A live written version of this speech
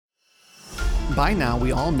By now,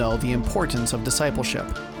 we all know the importance of discipleship.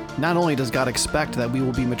 Not only does God expect that we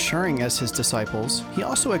will be maturing as His disciples, He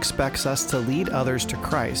also expects us to lead others to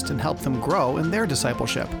Christ and help them grow in their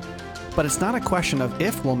discipleship. But it's not a question of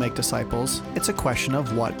if we'll make disciples, it's a question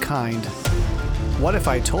of what kind. What if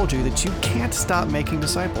I told you that you can't stop making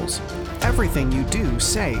disciples? Everything you do,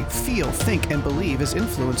 say, feel, think, and believe is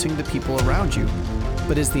influencing the people around you.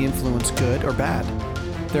 But is the influence good or bad?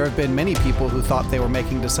 There have been many people who thought they were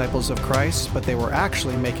making disciples of Christ, but they were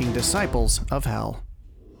actually making disciples of hell.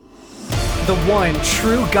 The one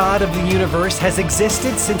true God of the universe has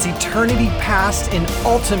existed since eternity past in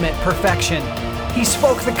ultimate perfection. He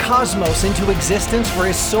spoke the cosmos into existence for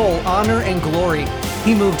His sole honor and glory.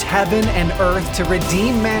 He moved heaven and earth to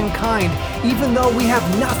redeem mankind, even though we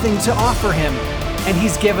have nothing to offer Him. And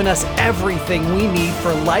He's given us everything we need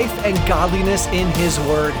for life and godliness in His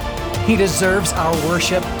Word. He deserves our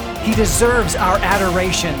worship. He deserves our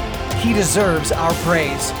adoration. He deserves our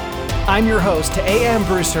praise. I'm your host, A.M.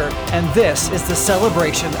 Brewster, and this is the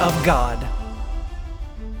celebration of God.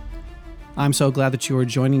 I'm so glad that you are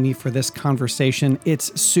joining me for this conversation.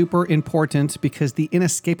 It's super important because the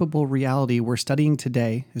inescapable reality we're studying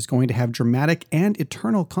today is going to have dramatic and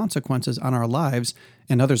eternal consequences on our lives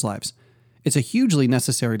and others' lives. It's a hugely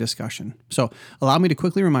necessary discussion. So allow me to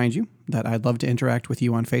quickly remind you that I'd love to interact with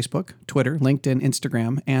you on Facebook, Twitter, LinkedIn,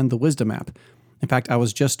 Instagram, and the Wisdom app. In fact, I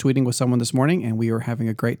was just tweeting with someone this morning and we were having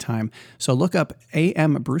a great time. So look up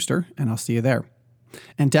A.M. Brewster and I'll see you there.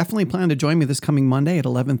 And definitely plan to join me this coming Monday at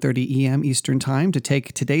 11:30 a.m. Eastern Time to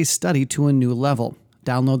take today's study to a new level.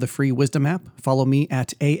 Download the free Wisdom app, follow me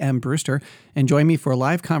at A.M. Brewster, and join me for a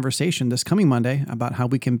live conversation this coming Monday about how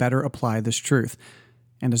we can better apply this truth.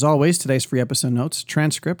 And as always, today's free episode notes,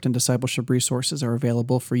 transcript, and discipleship resources are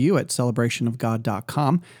available for you at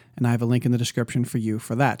celebrationofgod.com, and I have a link in the description for you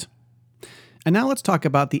for that. And now let's talk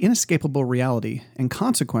about the inescapable reality and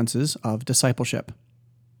consequences of discipleship.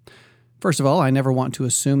 First of all, I never want to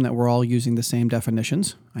assume that we're all using the same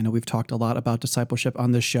definitions. I know we've talked a lot about discipleship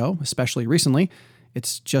on this show, especially recently.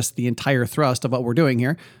 It's just the entire thrust of what we're doing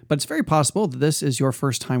here, but it's very possible that this is your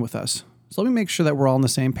first time with us. So let me make sure that we're all on the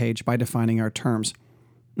same page by defining our terms.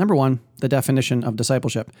 Number one, the definition of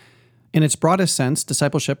discipleship. In its broadest sense,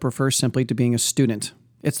 discipleship refers simply to being a student.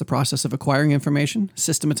 It's the process of acquiring information,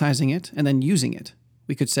 systematizing it, and then using it.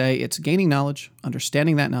 We could say it's gaining knowledge,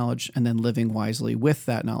 understanding that knowledge, and then living wisely with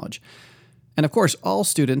that knowledge. And of course, all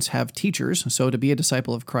students have teachers, so to be a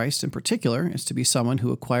disciple of Christ in particular is to be someone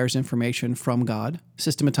who acquires information from God,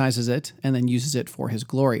 systematizes it, and then uses it for His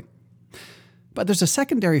glory. But there's a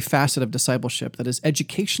secondary facet of discipleship that is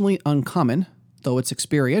educationally uncommon, though it's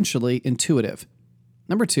experientially intuitive.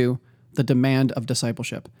 Number two, the demand of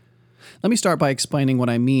discipleship. Let me start by explaining what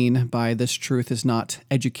I mean by this truth is not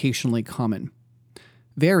educationally common.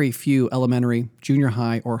 Very few elementary, junior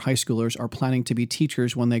high, or high schoolers are planning to be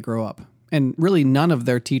teachers when they grow up. And really none of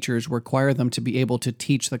their teachers require them to be able to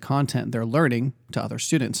teach the content they're learning to other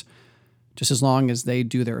students. Just as long as they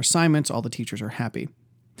do their assignments, all the teachers are happy.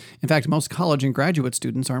 In fact, most college and graduate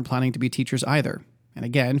students aren't planning to be teachers either. And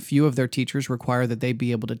again, few of their teachers require that they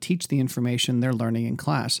be able to teach the information they're learning in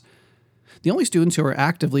class. The only students who are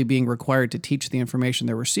actively being required to teach the information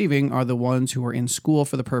they're receiving are the ones who are in school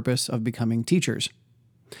for the purpose of becoming teachers.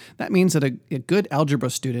 That means that a good algebra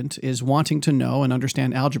student is wanting to know and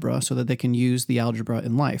understand algebra so that they can use the algebra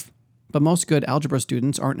in life. But most good algebra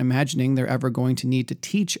students aren't imagining they're ever going to need to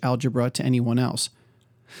teach algebra to anyone else.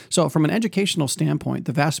 So from an educational standpoint,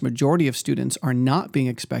 the vast majority of students are not being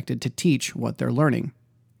expected to teach what they're learning.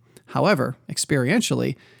 However,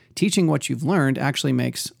 experientially, teaching what you've learned actually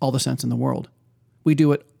makes all the sense in the world. We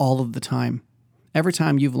do it all of the time. Every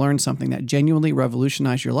time you've learned something that genuinely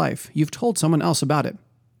revolutionized your life, you've told someone else about it.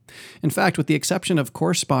 In fact, with the exception of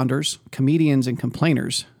corresponders, comedians, and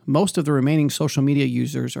complainers, most of the remaining social media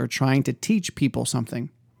users are trying to teach people something.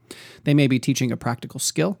 They may be teaching a practical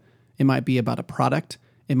skill, it might be about a product,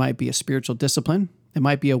 it might be a spiritual discipline, it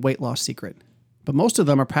might be a weight loss secret. But most of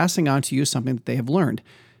them are passing on to you something that they have learned,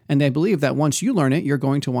 and they believe that once you learn it, you're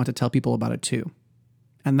going to want to tell people about it too.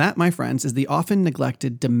 And that, my friends, is the often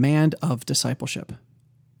neglected demand of discipleship.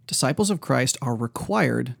 Disciples of Christ are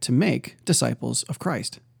required to make disciples of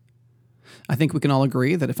Christ. I think we can all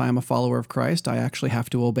agree that if I am a follower of Christ, I actually have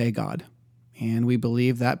to obey God. And we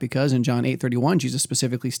believe that because in John 8:31, Jesus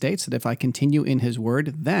specifically states that if I continue in His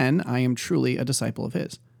word, then I am truly a disciple of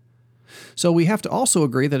His. So we have to also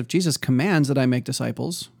agree that if Jesus commands that I make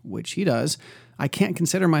disciples, which He does, I can't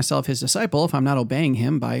consider myself His disciple if I'm not obeying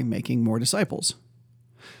Him by making more disciples.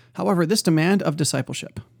 However, this demand of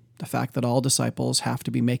discipleship, the fact that all disciples have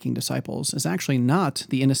to be making disciples, is actually not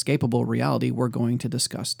the inescapable reality we're going to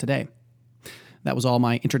discuss today. That was all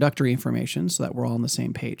my introductory information so that we're all on the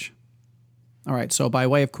same page. All right, so by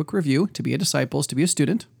way of quick review, to be a disciple is to be a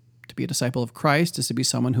student. To be a disciple of Christ is to be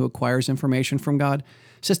someone who acquires information from God,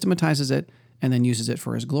 systematizes it, and then uses it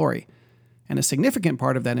for his glory. And a significant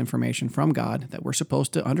part of that information from God that we're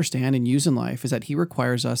supposed to understand and use in life is that he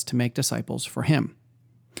requires us to make disciples for him.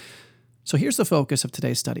 So here's the focus of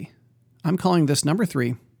today's study. I'm calling this number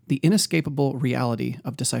 3, the inescapable reality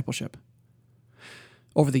of discipleship.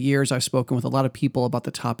 Over the years, I've spoken with a lot of people about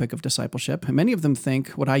the topic of discipleship, and many of them think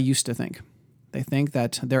what I used to think. They think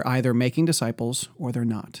that they're either making disciples or they're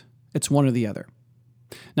not. It's one or the other.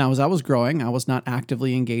 Now, as I was growing, I was not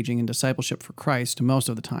actively engaging in discipleship for Christ most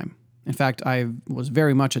of the time. In fact, I was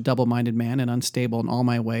very much a double-minded man and unstable in all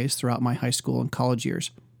my ways throughout my high school and college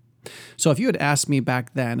years. So if you had asked me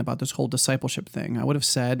back then about this whole discipleship thing, I would have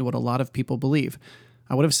said what a lot of people believe.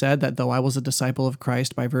 I would have said that though I was a disciple of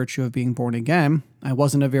Christ by virtue of being born again, I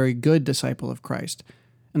wasn't a very good disciple of Christ.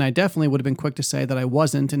 And I definitely would have been quick to say that I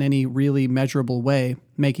wasn't in any really measurable way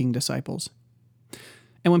making disciples.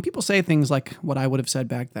 And when people say things like what I would have said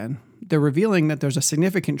back then, they're revealing that there's a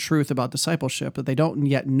significant truth about discipleship that they don't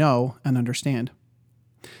yet know and understand.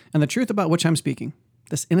 And the truth about which I'm speaking,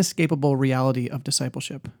 this inescapable reality of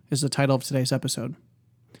discipleship, is the title of today's episode.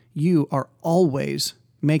 You are always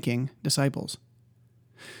making disciples.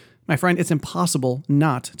 My friend, it's impossible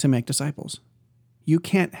not to make disciples. You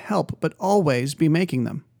can't help but always be making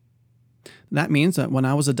them. That means that when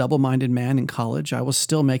I was a double-minded man in college, I was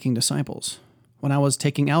still making disciples. When I was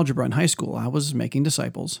taking algebra in high school, I was making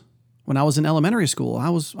disciples. When I was in elementary school, I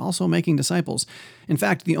was also making disciples. In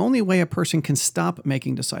fact, the only way a person can stop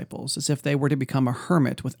making disciples is if they were to become a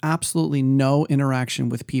hermit with absolutely no interaction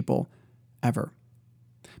with people, ever.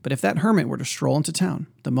 But if that hermit were to stroll into town,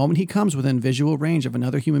 the moment he comes within visual range of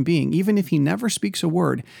another human being, even if he never speaks a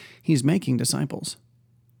word, he's making disciples.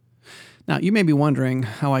 Now, you may be wondering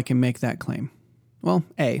how I can make that claim. Well,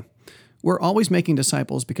 A, we're always making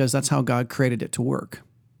disciples because that's how God created it to work.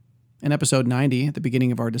 In episode 90, at the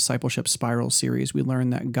beginning of our Discipleship Spiral series, we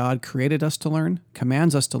learned that God created us to learn,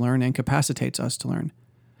 commands us to learn, and capacitates us to learn.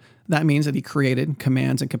 That means that he created,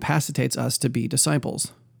 commands, and capacitates us to be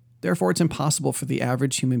disciples. Therefore, it's impossible for the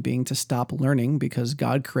average human being to stop learning because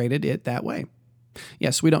God created it that way.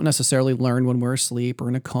 Yes, we don't necessarily learn when we're asleep or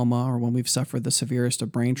in a coma or when we've suffered the severest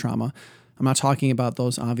of brain trauma. I'm not talking about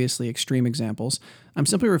those obviously extreme examples. I'm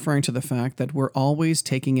simply referring to the fact that we're always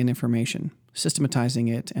taking in information, systematizing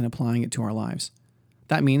it, and applying it to our lives.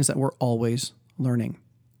 That means that we're always learning.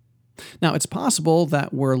 Now, it's possible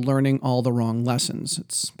that we're learning all the wrong lessons.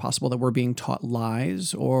 It's possible that we're being taught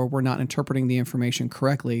lies or we're not interpreting the information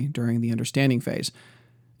correctly during the understanding phase.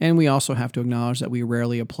 And we also have to acknowledge that we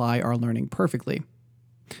rarely apply our learning perfectly.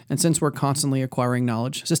 And since we're constantly acquiring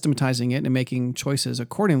knowledge, systematizing it, and making choices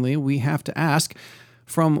accordingly, we have to ask,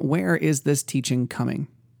 from where is this teaching coming?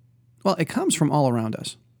 Well, it comes from all around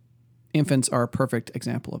us. Infants are a perfect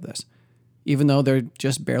example of this. Even though they're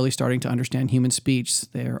just barely starting to understand human speech,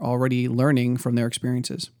 they're already learning from their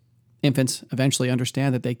experiences. Infants eventually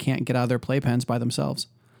understand that they can't get out of their playpens by themselves,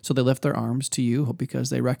 so they lift their arms to you because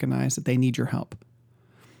they recognize that they need your help.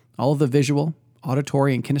 All of the visual,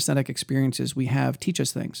 auditory, and kinesthetic experiences we have teach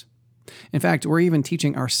us things. In fact, we're even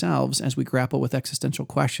teaching ourselves as we grapple with existential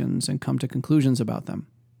questions and come to conclusions about them.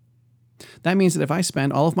 That means that if I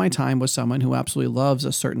spend all of my time with someone who absolutely loves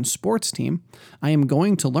a certain sports team, I am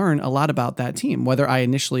going to learn a lot about that team, whether I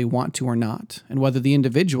initially want to or not, and whether the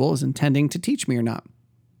individual is intending to teach me or not.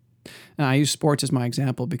 And I use sports as my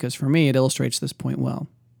example because for me, it illustrates this point well.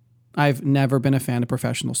 I've never been a fan of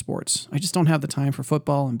professional sports. I just don't have the time for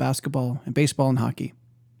football and basketball and baseball and hockey.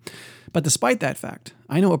 But despite that fact,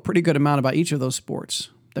 I know a pretty good amount about each of those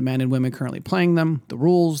sports, the men and women currently playing them, the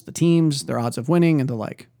rules, the teams, their odds of winning, and the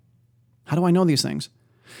like. How do I know these things?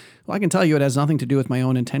 Well, I can tell you it has nothing to do with my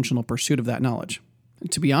own intentional pursuit of that knowledge. And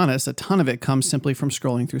to be honest, a ton of it comes simply from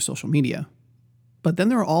scrolling through social media. But then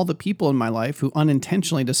there are all the people in my life who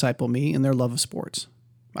unintentionally disciple me in their love of sports.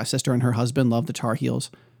 My sister and her husband love the Tar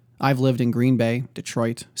Heels. I've lived in Green Bay,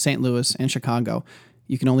 Detroit, St. Louis, and Chicago.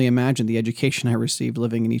 You can only imagine the education I received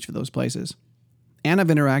living in each of those places. And I've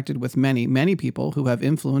interacted with many, many people who have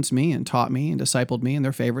influenced me and taught me and discipled me in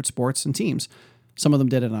their favorite sports and teams. Some of them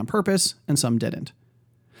did it on purpose, and some didn't.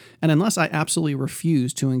 And unless I absolutely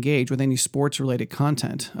refuse to engage with any sports-related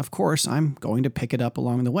content, of course, I'm going to pick it up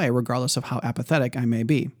along the way, regardless of how apathetic I may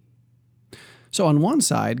be. So on one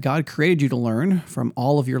side, God created you to learn from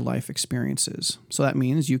all of your life experiences. So that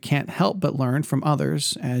means you can't help but learn from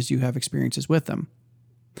others as you have experiences with them.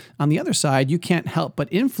 On the other side, you can't help but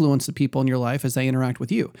influence the people in your life as they interact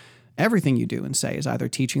with you. Everything you do and say is either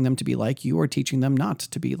teaching them to be like you or teaching them not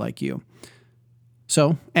to be like you.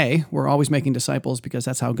 So, A, we're always making disciples because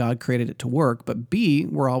that's how God created it to work, but B,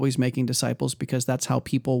 we're always making disciples because that's how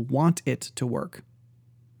people want it to work.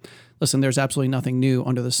 Listen, there's absolutely nothing new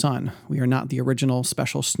under the sun. We are not the original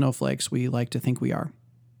special snowflakes we like to think we are.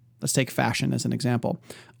 Let's take fashion as an example.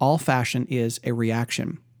 All fashion is a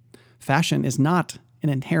reaction. Fashion is not an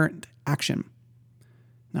inherent action.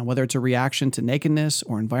 Now, whether it's a reaction to nakedness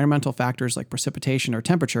or environmental factors like precipitation or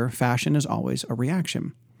temperature, fashion is always a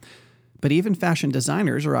reaction. But even fashion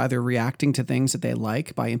designers are either reacting to things that they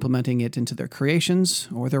like by implementing it into their creations,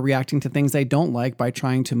 or they're reacting to things they don't like by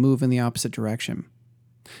trying to move in the opposite direction.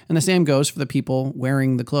 And the same goes for the people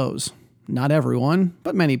wearing the clothes. Not everyone,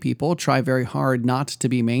 but many people try very hard not to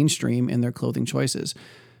be mainstream in their clothing choices.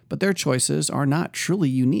 But their choices are not truly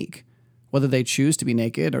unique. Whether they choose to be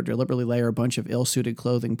naked or deliberately layer a bunch of ill-suited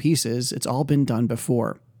clothing pieces, it's all been done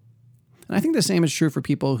before. And I think the same is true for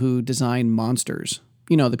people who design monsters.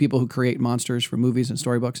 You know, the people who create monsters for movies and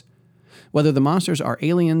storybooks. Whether the monsters are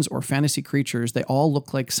aliens or fantasy creatures, they all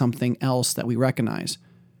look like something else that we recognize.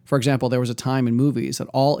 For example, there was a time in movies that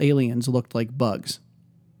all aliens looked like bugs.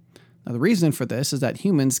 Now, the reason for this is that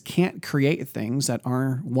humans can't create things that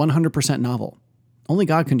are 100% novel. Only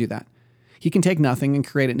God can do that. He can take nothing and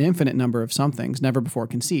create an infinite number of somethings never before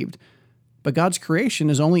conceived. But God's creation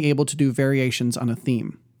is only able to do variations on a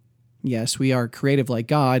theme. Yes, we are creative like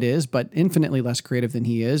God is, but infinitely less creative than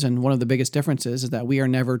He is, and one of the biggest differences is that we are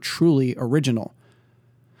never truly original.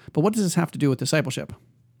 But what does this have to do with discipleship?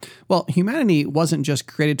 Well, humanity wasn't just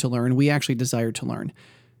created to learn, we actually desired to learn.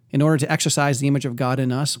 In order to exercise the image of God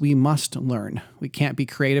in us, we must learn. We can't be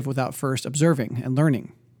creative without first observing and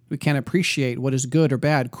learning. We can't appreciate what is good or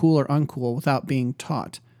bad, cool or uncool, without being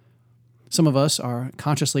taught. Some of us are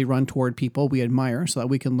consciously run toward people we admire so that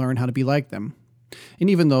we can learn how to be like them. And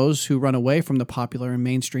even those who run away from the popular and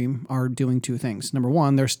mainstream are doing two things. Number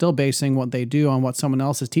one, they're still basing what they do on what someone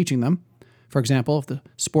else is teaching them. For example, if the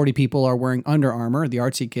sporty people are wearing Under Armour, the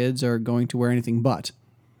artsy kids are going to wear anything but.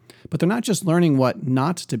 But they're not just learning what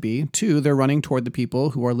not to be. Two, they're running toward the people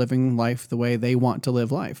who are living life the way they want to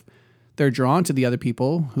live life. They're drawn to the other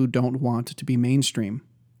people who don't want to be mainstream.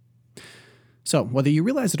 So, whether you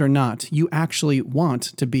realize it or not, you actually want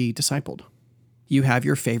to be discipled. You have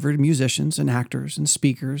your favorite musicians and actors and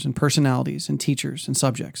speakers and personalities and teachers and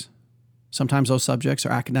subjects. Sometimes those subjects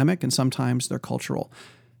are academic and sometimes they're cultural.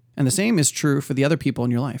 And the same is true for the other people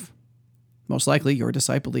in your life. Most likely, your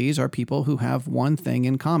disciplees are people who have one thing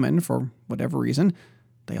in common for whatever reason.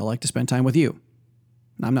 They all like to spend time with you.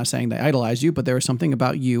 I'm not saying they idolize you, but there is something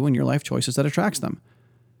about you and your life choices that attracts them.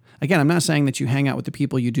 Again, I'm not saying that you hang out with the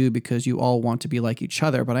people you do because you all want to be like each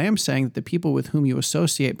other, but I am saying that the people with whom you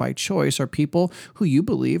associate by choice are people who you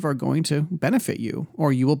believe are going to benefit you,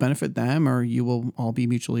 or you will benefit them, or you will all be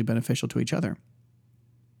mutually beneficial to each other.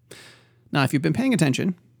 Now, if you've been paying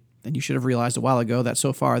attention, then you should have realized a while ago that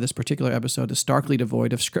so far this particular episode is starkly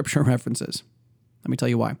devoid of scripture references. Let me tell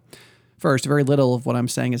you why. First, very little of what I'm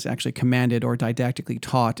saying is actually commanded or didactically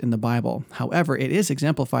taught in the Bible. However, it is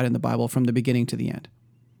exemplified in the Bible from the beginning to the end.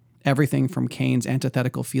 Everything from Cain's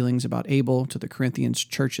antithetical feelings about Abel to the Corinthians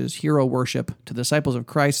church's hero worship to the disciples of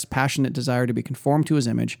Christ's passionate desire to be conformed to His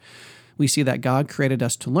image, we see that God created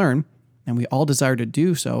us to learn, and we all desire to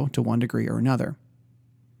do so to one degree or another.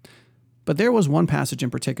 But there was one passage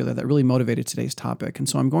in particular that really motivated today's topic, and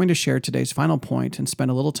so I'm going to share today's final point and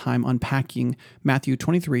spend a little time unpacking Matthew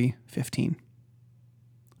 23:15.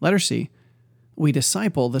 Letter C, we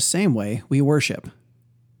disciple the same way we worship.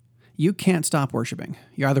 You can't stop worshiping.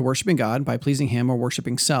 You're either worshiping God by pleasing Him or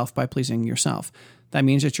worshiping self by pleasing yourself. That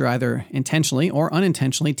means that you're either intentionally or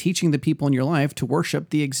unintentionally teaching the people in your life to worship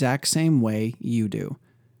the exact same way you do.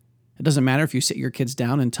 It doesn't matter if you sit your kids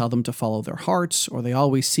down and tell them to follow their hearts, or they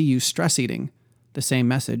always see you stress eating. The same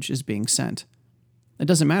message is being sent. It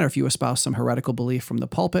doesn't matter if you espouse some heretical belief from the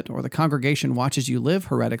pulpit, or the congregation watches you live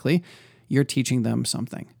heretically. You're teaching them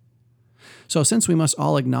something. So since we must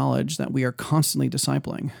all acknowledge that we are constantly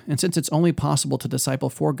discipling, and since it's only possible to disciple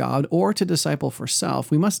for God or to disciple for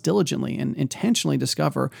self, we must diligently and intentionally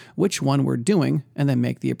discover which one we're doing and then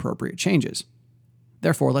make the appropriate changes.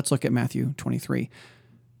 Therefore, let's look at Matthew 23.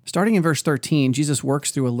 Starting in verse 13, Jesus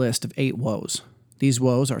works through a list of 8 woes. These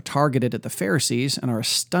woes are targeted at the Pharisees and are a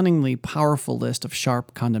stunningly powerful list of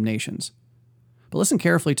sharp condemnations. But listen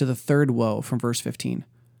carefully to the third woe from verse 15.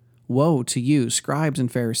 Woe to you, scribes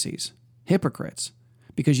and Pharisees, hypocrites,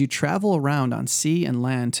 because you travel around on sea and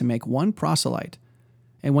land to make one proselyte,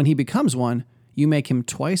 and when he becomes one, you make him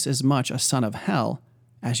twice as much a son of hell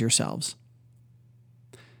as yourselves.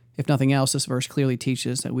 If nothing else, this verse clearly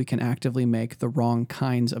teaches that we can actively make the wrong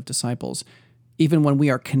kinds of disciples. even when we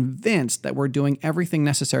are convinced that we're doing everything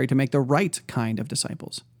necessary to make the right kind of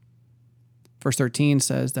disciples. Verse 13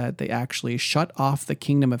 says that they actually shut off the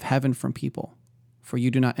kingdom of heaven from people. For you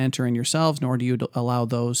do not enter in yourselves, nor do you allow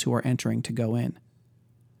those who are entering to go in.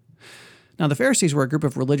 Now, the Pharisees were a group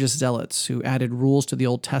of religious zealots who added rules to the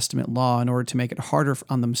Old Testament law in order to make it harder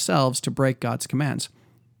on themselves to break God's commands.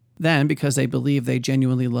 Then, because they believed they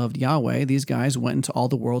genuinely loved Yahweh, these guys went into all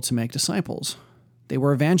the world to make disciples. They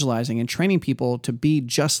were evangelizing and training people to be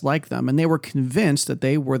just like them, and they were convinced that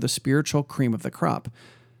they were the spiritual cream of the crop.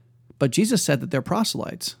 But Jesus said that their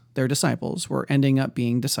proselytes, their disciples, were ending up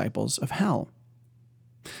being disciples of hell.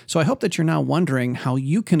 So I hope that you're now wondering how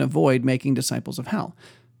you can avoid making disciples of hell.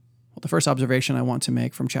 Well, the first observation I want to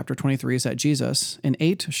make from chapter 23 is that Jesus, in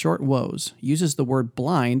 8 short woes, uses the word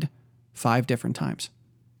blind 5 different times.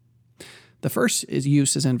 The first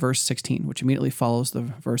use is in verse 16, which immediately follows the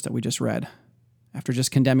verse that we just read. After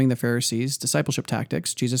just condemning the Pharisees' discipleship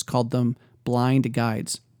tactics, Jesus called them blind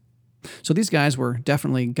guides. So these guys were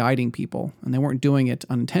definitely guiding people, and they weren't doing it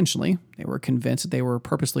unintentionally. They were convinced that they were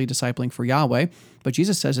purposely discipling for Yahweh, but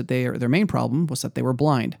Jesus says that their main problem was that they were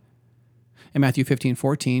blind. In Matthew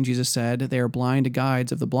 15:14, Jesus said, "They are blind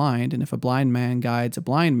guides of the blind, and if a blind man guides a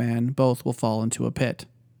blind man, both will fall into a pit."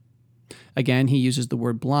 Again, he uses the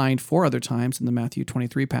word blind 4 other times in the Matthew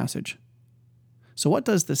 23 passage. So what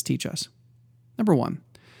does this teach us? Number 1,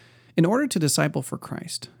 in order to disciple for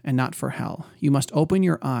Christ and not for hell, you must open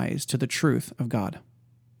your eyes to the truth of God.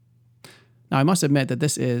 Now, I must admit that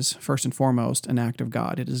this is, first and foremost, an act of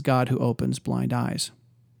God. It is God who opens blind eyes.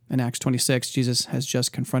 In Acts 26, Jesus has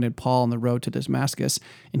just confronted Paul on the road to Damascus,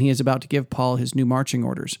 and he is about to give Paul his new marching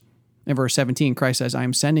orders. In verse 17, Christ says, "I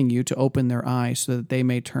am sending you to open their eyes so that they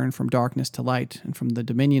may turn from darkness to light and from the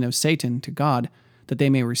dominion of Satan to God, that they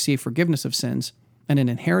may receive forgiveness of sins and an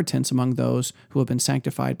inheritance among those who have been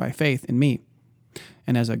sanctified by faith in me."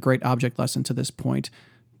 And as a great object lesson to this point,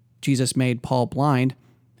 Jesus made Paul blind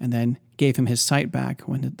and then gave him his sight back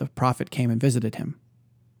when the prophet came and visited him.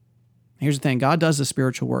 Here's the thing, God does the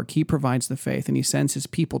spiritual work. He provides the faith, and he sends his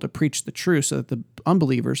people to preach the truth so that the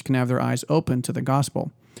unbelievers can have their eyes open to the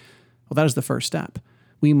gospel. Well, that is the first step.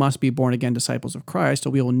 We must be born-again disciples of Christ,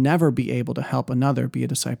 or we will never be able to help another be a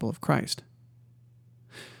disciple of Christ.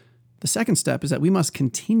 The second step is that we must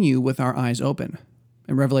continue with our eyes open.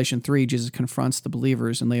 In Revelation 3, Jesus confronts the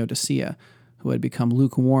believers in Laodicea, who had become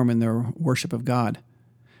lukewarm in their worship of God.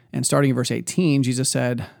 And starting in verse 18, Jesus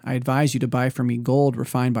said, "I advise you to buy from me gold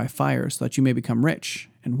refined by fire so that you may become rich,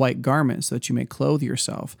 and white garments so that you may clothe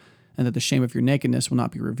yourself, and that the shame of your nakedness will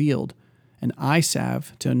not be revealed, and eye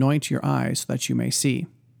salve to anoint your eyes so that you may see."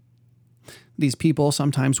 These people,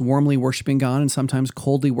 sometimes warmly worshiping God and sometimes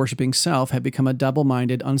coldly worshiping self, had become a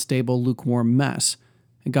double-minded, unstable, lukewarm mess.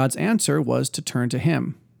 And God's answer was to turn to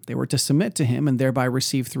him. They were to submit to him and thereby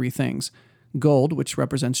receive 3 things. Gold, which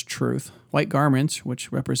represents truth, white garments,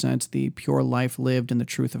 which represents the pure life lived in the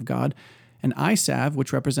truth of God, and eye salve,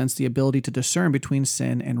 which represents the ability to discern between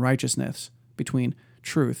sin and righteousness, between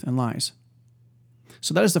truth and lies.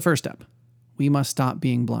 So that is the first step. We must stop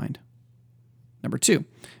being blind. Number 2,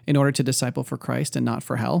 in order to disciple for Christ and not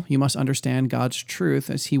for hell, you must understand God's truth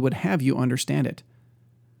as he would have you understand it.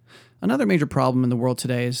 Another major problem in the world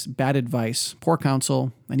today is bad advice, poor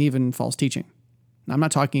counsel, and even false teaching. Now, I'm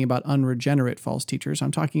not talking about unregenerate false teachers.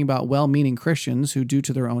 I'm talking about well-meaning Christians who, due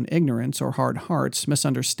to their own ignorance or hard hearts,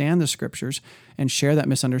 misunderstand the scriptures and share that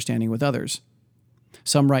misunderstanding with others.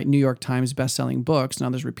 Some write New York Times best-selling books, and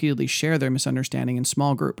others repeatedly share their misunderstanding in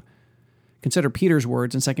small group. Consider Peter's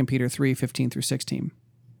words in 2 Peter 3:15-16.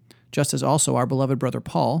 "Just as also our beloved brother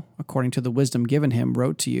Paul, according to the wisdom given him,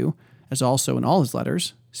 wrote to you, as also in all his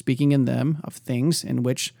letters, speaking in them of things in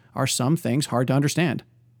which are some things hard to understand."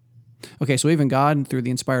 Okay, so even God, through the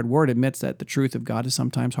inspired word, admits that the truth of God is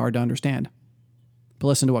sometimes hard to understand. But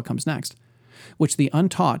listen to what comes next. "Which the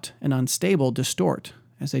untaught and unstable distort,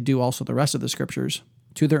 as they do also the rest of the scriptures,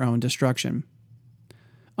 to their own destruction."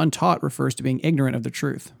 Untaught refers to being ignorant of the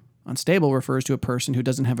truth. Unstable refers to a person who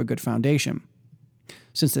doesn't have a good foundation.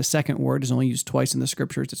 Since this second word is only used twice in the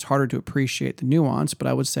scriptures, it's harder to appreciate the nuance, but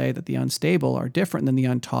I would say that the unstable are different than the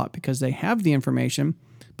untaught because they have the information,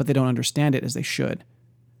 but they don't understand it as they should.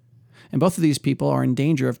 And both of these people are in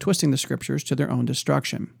danger of twisting the scriptures to their own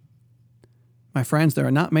destruction. My friends, there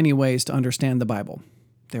are not many ways to understand the Bible.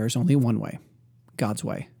 There is only one way, God's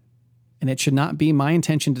way. And it should not be my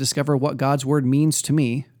intention to discover what God's word means to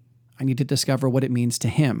me. I need to discover what it means to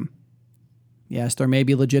him. Yes, there may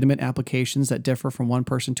be legitimate applications that differ from one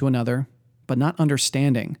person to another, but not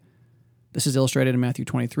understanding. This is illustrated in Matthew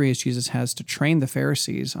 23 as Jesus has to train the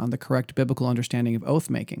Pharisees on the correct biblical understanding of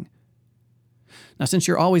oath-making. Now, since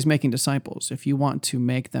you're always making disciples, if you want to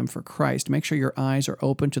make them for Christ, make sure your eyes are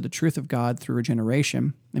open to the truth of God through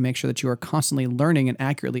regeneration, and make sure that you are constantly learning and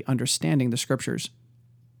accurately understanding the Scriptures.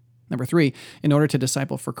 Number 3, in order to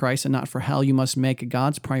disciple for Christ and not for hell, you must make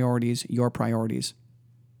God's priorities your priorities.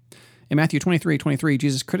 In Matthew 23:23,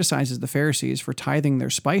 Jesus criticizes the Pharisees for tithing their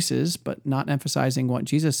spices, but not emphasizing what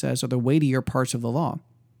Jesus says are the weightier parts of the law.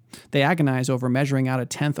 They agonize over measuring out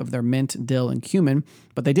 1/10 of their mint, dill, and cumin,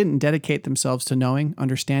 but they didn't dedicate themselves to knowing,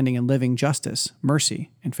 understanding, and living justice, mercy,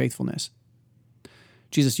 and faithfulness.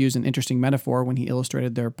 Jesus used an interesting metaphor when he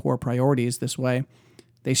illustrated their poor priorities this way.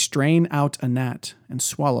 They strain out a gnat and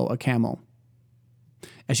swallow a camel.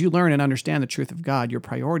 As you learn and understand the truth of God, your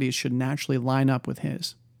priorities should naturally line up with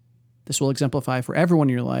His. This will exemplify for everyone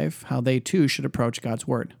in your life how they too should approach God's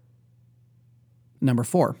Word. Number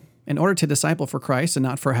 4. In order to disciple for Christ and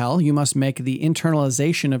not for hell, you must make the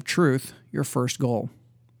internalization of truth your first goal.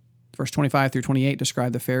 Verse 25 through 28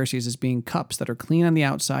 describe the Pharisees as being cups that are clean on the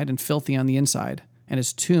outside and filthy on the inside, and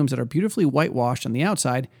as tombs that are beautifully whitewashed on the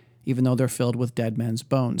outside, even though they're filled with dead men's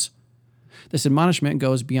bones. This admonishment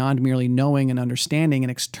goes beyond merely knowing and understanding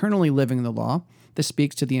and externally living the law. This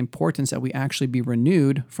speaks to the importance that we actually be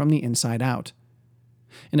renewed from the inside out.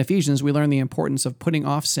 In Ephesians, we learn the importance of putting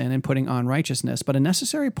off sin and putting on righteousness, but a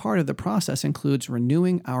necessary part of the process includes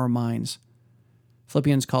renewing our minds.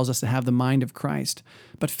 Philippians calls us to have the mind of Christ,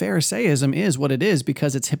 but Pharisaism is what it is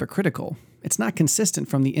because it's hypocritical. It's not consistent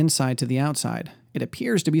from the inside to the outside. It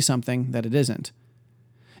appears to be something that it isn't.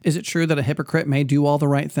 Is it true that a hypocrite may do all the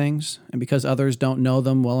right things, and because others don't know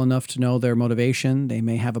them well enough to know their motivation, they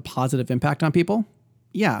may have a positive impact on people?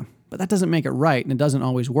 Yeah, but that doesn't make it right, and it doesn't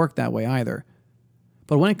always work that way either.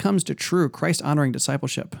 But when it comes to true Christ-honoring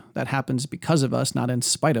discipleship, that happens because of us, not in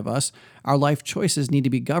spite of us, our life choices need to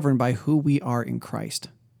be governed by who we are in Christ.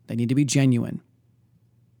 They need to be genuine.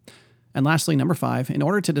 And lastly, number 5, in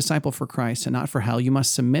order to disciple for Christ and not for hell, you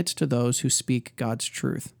must submit to those who speak God's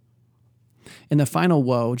truth. In the final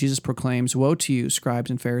woe, Jesus proclaims, "Woe to you, scribes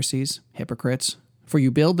and Pharisees, hypocrites! For you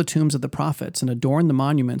build the tombs of the prophets and adorn the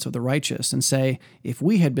monuments of the righteous, and say, if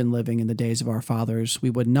we had been living in the days of our fathers, we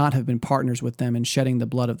would not have been partners with them in shedding the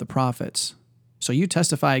blood of the prophets. So you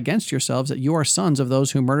testify against yourselves that you are sons of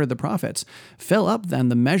those who murdered the prophets. Fill up then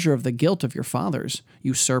the measure of the guilt of your fathers.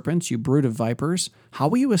 You serpents, you brood of vipers, how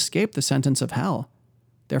will you escape the sentence of hell?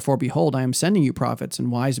 Therefore, behold, I am sending you prophets and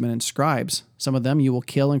wise men and scribes. Some of them you will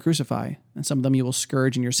kill and crucify, and some of them you will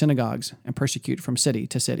scourge in your synagogues and persecute from city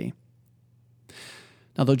to city."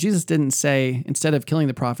 Now, though Jesus didn't say, instead of killing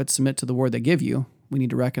the prophets, submit to the word they give you, we need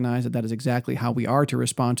to recognize that that is exactly how we are to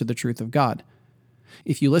respond to the truth of God.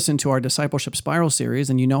 If you listen to our Discipleship Spiral series,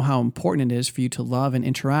 then you know how important it is for you to love and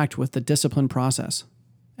interact with the discipline process.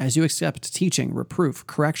 As you accept teaching, reproof,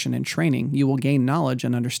 correction, and training, you will gain knowledge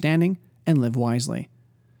and understanding and live wisely.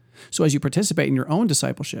 So as you participate in your own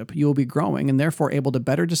discipleship, you will be growing and therefore able to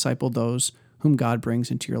better disciple those whom God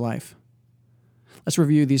brings into your life. Let's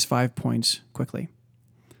review these 5 points quickly.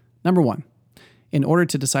 Number 1, in order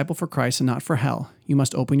to disciple for Christ and not for hell, you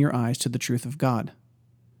must open your eyes to the truth of God.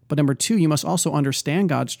 But number 2, you must also understand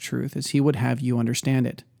God's truth as He would have you understand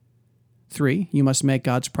it. 3, you must make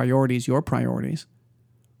God's priorities your priorities.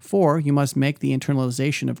 4, you must make the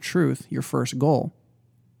internalization of truth your first goal.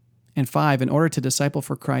 And 5, in order to disciple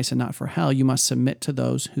for Christ and not for hell, you must submit to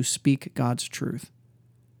those who speak God's truth.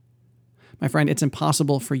 My friend, it's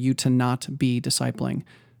impossible for you to not be discipling.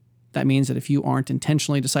 That means that if you aren't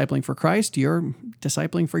intentionally discipling for Christ, you're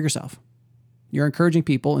discipling for yourself. You're encouraging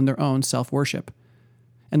people in their own self-worship.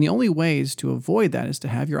 And the only ways to avoid that is to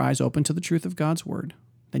have your eyes open to the truth of God's word.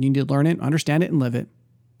 Then you need to learn it, understand it, and live it.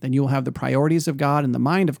 Then you will have the priorities of God and the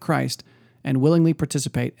mind of Christ and willingly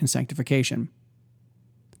participate in sanctification.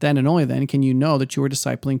 Then and only then can you know that you are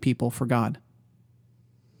discipling people for God.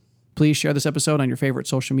 Please share this episode on your favorite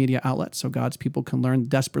social media outlets so God's people can learn the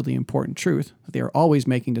desperately important truth that they are always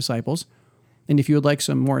making disciples. And if you would like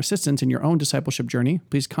some more assistance in your own discipleship journey,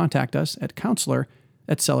 please contact us at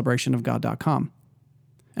counselor@celebrationofgod.com.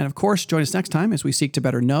 And of course, join us next time as we seek to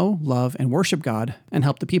better know, love, and worship God and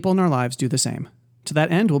help the people in our lives do the same. To that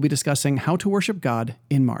end, we'll be discussing how to worship God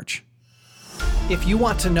in March. If you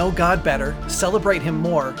want to know God better, celebrate Him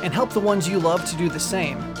more, and help the ones you love to do the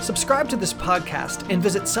same, subscribe to this podcast and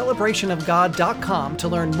visit celebrationofgod.com to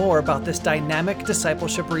learn more about this dynamic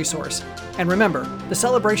discipleship resource. And remember, the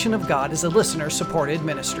Celebration of God is a listener-supported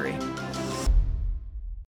ministry.